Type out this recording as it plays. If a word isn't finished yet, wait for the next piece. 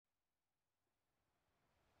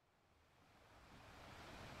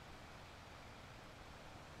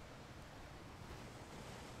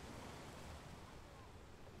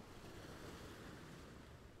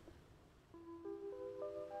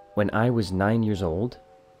When I was 9 years old,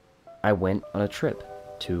 I went on a trip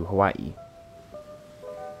to Hawaii.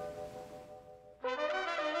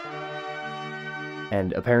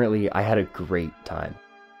 And apparently I had a great time.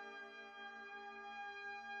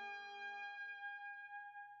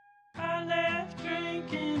 I left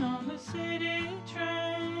drinking on the city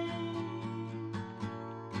train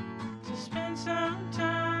to spend some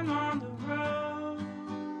time on the road.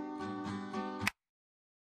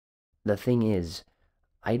 The thing is,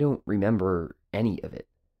 I don't remember any of it.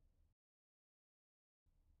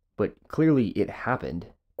 But clearly it happened.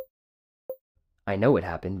 I know it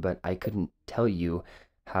happened, but I couldn't tell you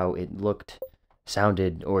how it looked,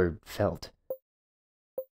 sounded, or felt.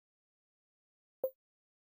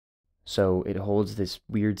 So it holds this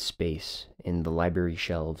weird space in the library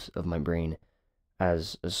shelves of my brain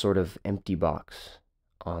as a sort of empty box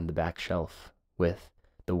on the back shelf with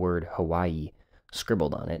the word Hawaii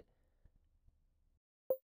scribbled on it,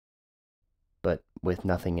 but with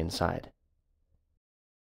nothing inside.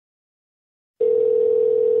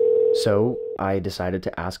 So I decided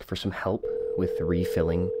to ask for some help with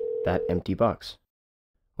refilling that empty box,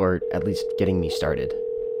 or at least getting me started.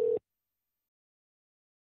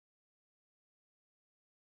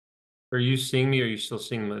 Are you seeing me, or are you still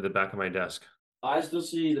seeing the back of my desk? I still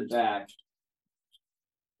see the back.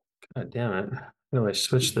 God damn it. How do I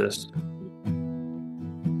switch this?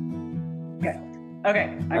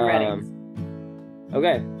 Okay, I'm ready.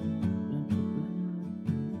 Okay.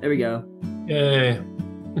 There we go. Yay.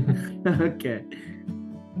 Okay.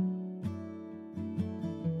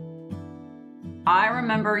 I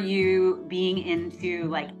remember you being into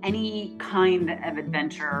like any kind of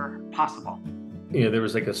adventure possible. You know, there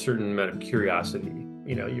was like a certain amount of curiosity.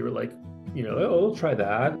 You know, you were like, oh, we'll try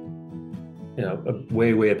that. You know,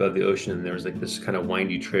 way, way above the ocean, and there was like this kind of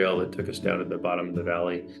windy trail that took us down to the bottom of the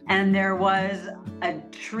valley. And there was a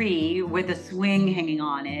tree with a swing hanging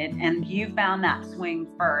on it, and you found that swing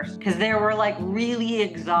first because there were like really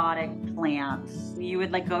exotic plants. You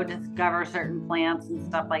would like go discover certain plants and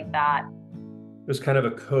stuff like that. It was kind of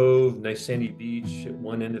a cove, nice sandy beach. At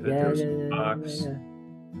one end of it, there were some rocks. There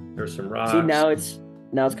were some rocks. See, now it's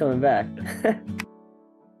coming back.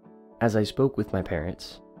 As I spoke with my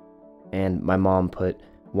parents, and my mom put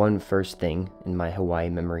one first thing in my Hawaii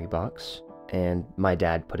memory box, and my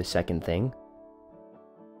dad put a second thing,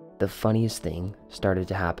 the funniest thing started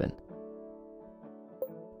to happen.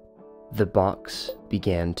 The box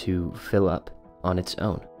began to fill up on its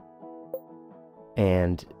own,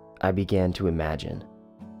 and I began to imagine.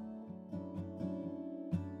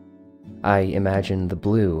 I imagined the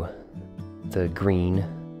blue, the green,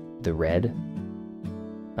 the red.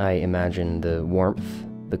 I imagined the warmth,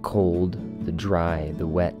 the cold, the dry, the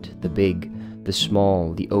wet, the big, the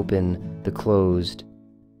small, the open, the closed.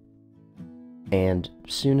 And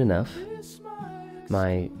soon enough,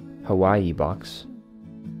 my Hawaii box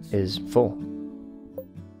is full.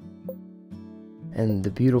 And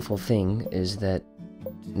the beautiful thing is that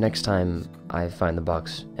next time I find the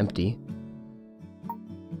box empty,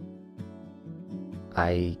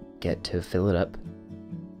 I get to fill it up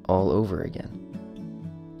all over again.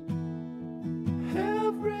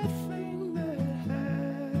 Everything that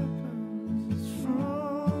happens is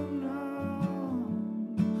from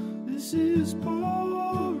now. This is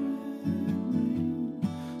pouring rain.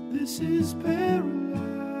 This is paradise.